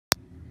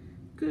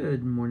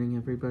Good morning,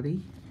 everybody.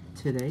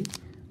 Today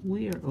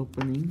we are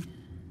opening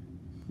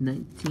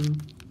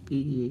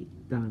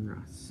 1988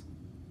 Donruss.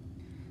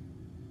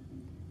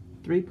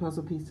 3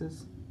 puzzle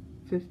pieces,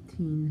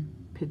 15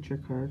 picture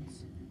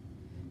cards,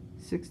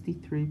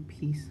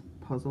 63-piece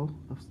puzzle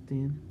of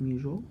Stan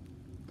Musial.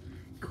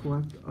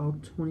 Collect all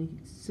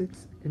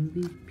 26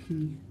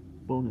 MVP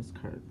bonus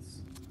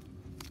cards.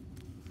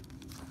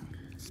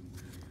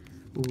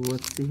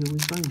 Let's see who we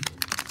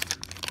find.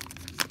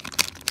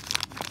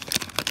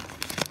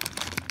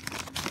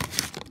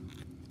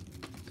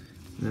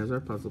 There's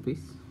our puzzle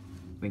piece.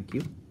 Thank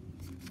you.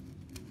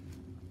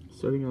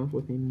 Starting off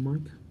with a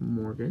Mike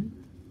Morgan,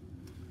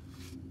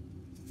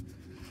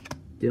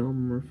 Dale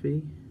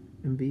Murphy,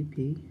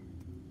 MVP,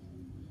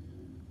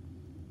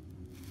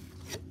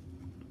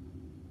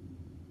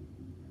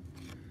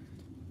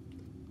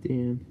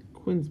 Dan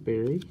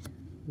Quinsbury,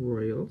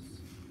 Royals,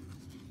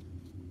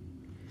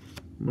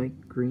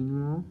 Mike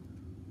Greenwall,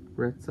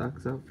 Red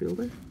Sox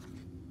outfielder,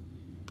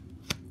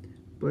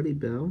 Buddy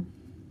Bell,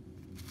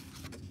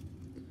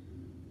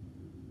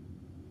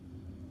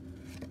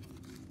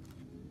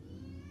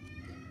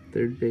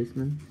 third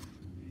baseman.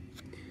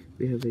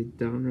 We have a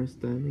Donruss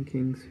Diamond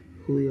Kings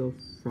Julio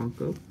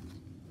Franco,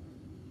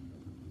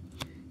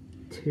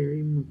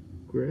 Terry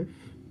McGriff,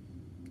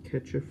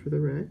 catcher for the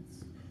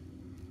Reds,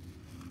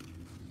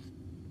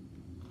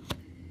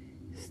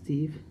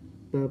 Steve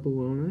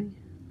Babaloni,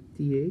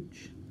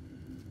 DH,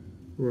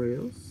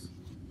 Royals,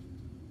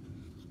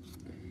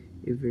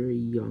 a very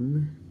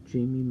young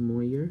Jamie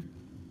Moyer,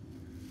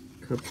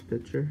 Cubs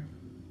pitcher,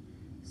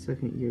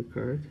 second year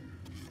card,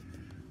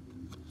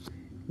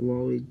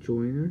 Wally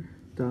Joyner,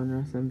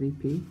 Donruss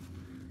MVP.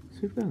 So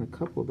we've got a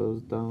couple of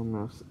those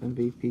Donruss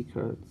MVP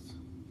cards.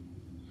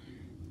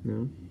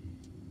 No.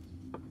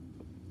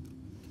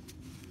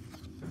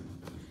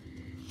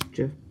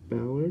 Jeff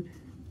Ballard,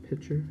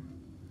 pitcher,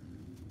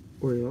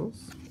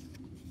 Orioles.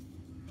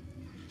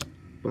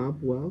 Bob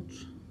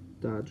Welch,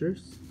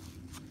 Dodgers.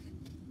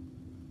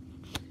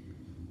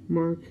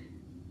 Mark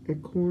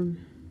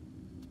Eckhorn,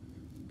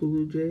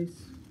 Blue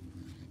Jays.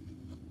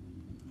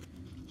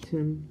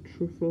 Tim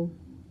Truffle,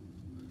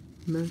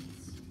 Mets,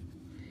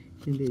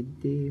 and a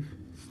Dave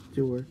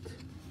Stewart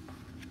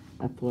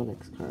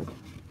Athletics card.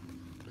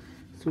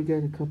 So we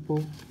got a couple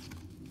of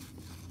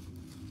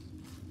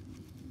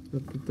the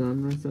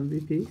Donruss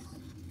MVPs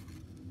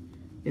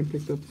and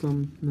picked up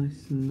some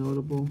nice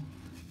notable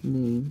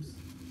names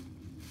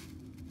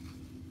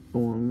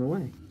along the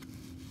way.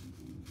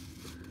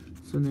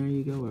 So there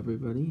you go,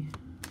 everybody.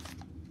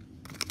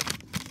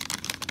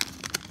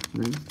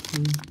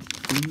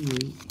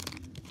 1988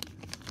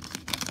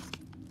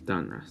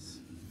 Donruss.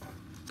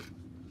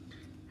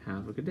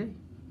 Have a good day.